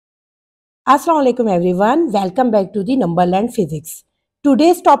Assalamu alaikum everyone. Welcome back to the Numberland Physics.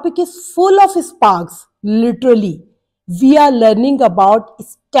 Today's topic is full of sparks, literally. We are learning about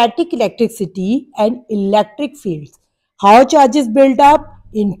static electricity and electric fields, how charges build up,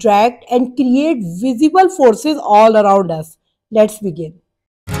 interact and create visible forces all around us. Let's begin.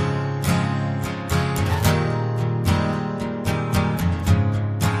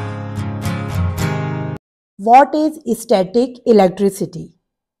 What is static electricity?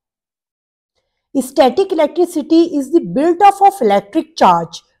 Static electricity is the build-up of electric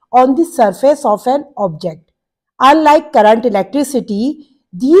charge on the surface of an object. Unlike current electricity,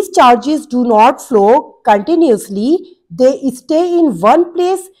 these charges do not flow continuously, they stay in one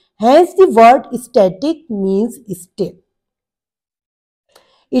place, hence the word static means still.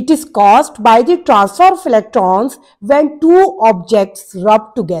 It is caused by the transfer of electrons when two objects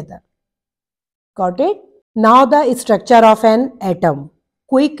rub together. Got it? Now the structure of an atom.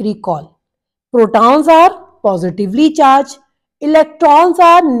 Quick recall. Protons are positively charged, electrons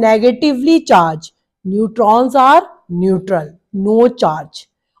are negatively charged, neutrons are neutral, no charge.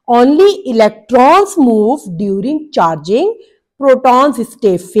 Only electrons move during charging, protons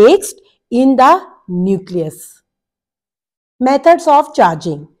stay fixed in the nucleus. Methods of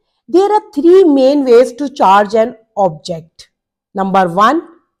charging. There are three main ways to charge an object. Number 1,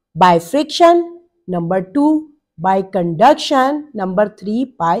 by friction. Number 2, by conduction. Number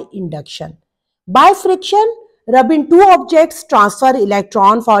 3, by induction. By friction, rubbing two objects transfer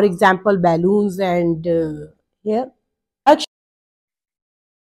electron, for example, balloons and here.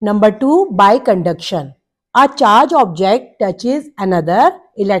 Number 2, by conduction. A charged object touches another,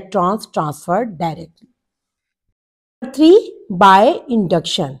 electrons transferred directly. Number 3, by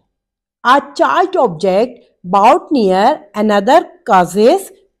induction. A charged object brought near another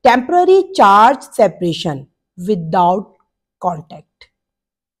causes temporary charge separation without contact.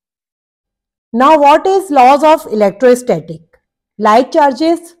 Now what is laws of electrostatic? Like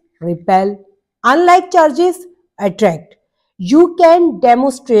charges repel, unlike charges attract. You can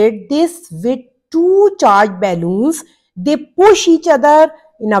demonstrate this with two charged balloons. They push each other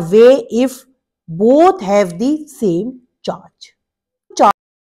in a way if both have the same charge.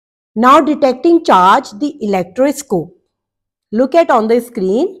 Now detecting charge, the electroscope. Look at on the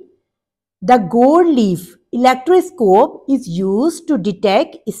screen. The gold leaf electroscope is used to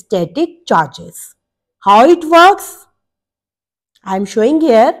detect static charges. How it works? I am showing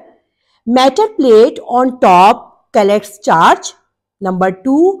here. Metal plate on top collects charge. Number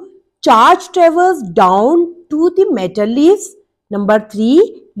 2, charge travels down to the metal leaves. Number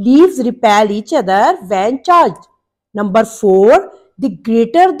 3, leaves repel each other when charged. Number 4, the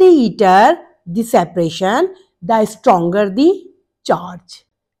greater the heater, the separation, the stronger the charge.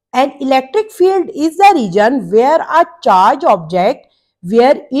 An electric field is the region where a charged object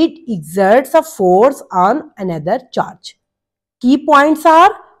where it exerts a force on another charge. Key points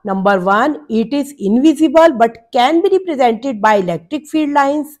are: number 1, it is invisible but can be represented by electric field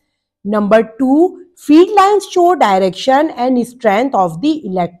lines. Number 2, field lines show direction and strength of the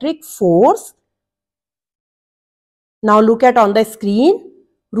electric force. Now look at on the screen.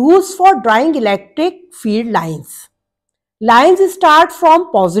 Rules for drawing electric field lines. Lines start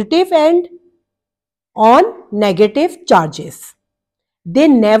from positive end on negative charges. They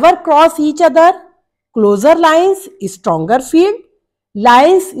never cross each other. Closer lines, stronger field.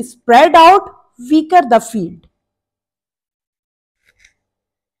 Lines spread out, weaker the field.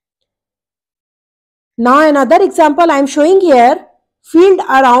 Now another example I am showing here. Field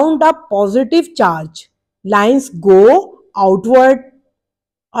around a positive charge. Lines go outward.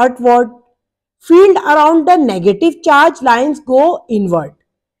 Field around the negative charge, lines go inward.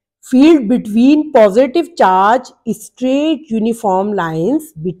 Field between positive charge, straight uniform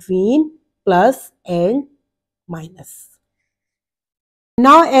lines between plus and minus.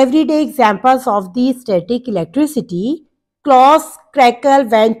 Now everyday examples of the static electricity. Cloths crackle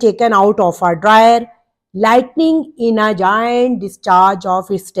when taken out of a dryer. Lightning in a giant discharge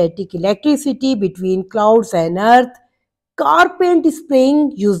of static electricity between clouds and earth. Car paint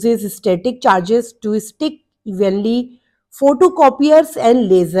spraying uses static charges to stick evenly. Photocopiers and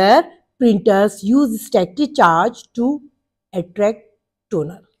laser printers use static charge to attract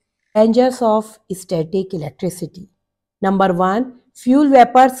toner. Dangers of static electricity. Number 1, fuel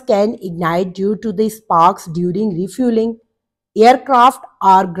vapors can ignite due to the sparks during refueling. Aircraft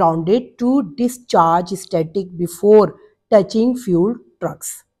are grounded to discharge static before touching fuel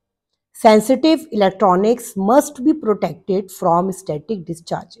trucks. Sensitive electronics must be protected from static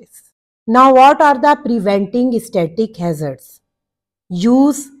discharges. Now, what are the preventing static hazards?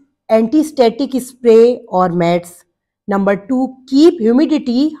 Use anti-static spray or mats. Number 2, keep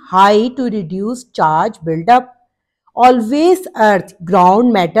humidity high to reduce charge buildup. Always earth,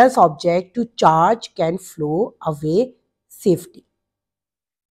 ground, metals object to charge can flow away safely.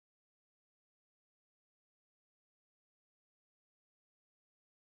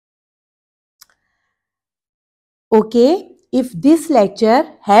 Okay, if this lecture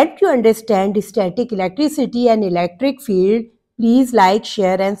helped you understand static electricity and electric field, please like,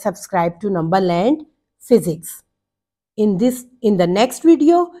 share and subscribe to Numberland Physics. In the next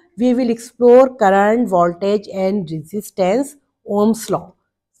video, we will explore current, voltage and resistance, Ohm's law.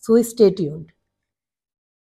 So stay tuned.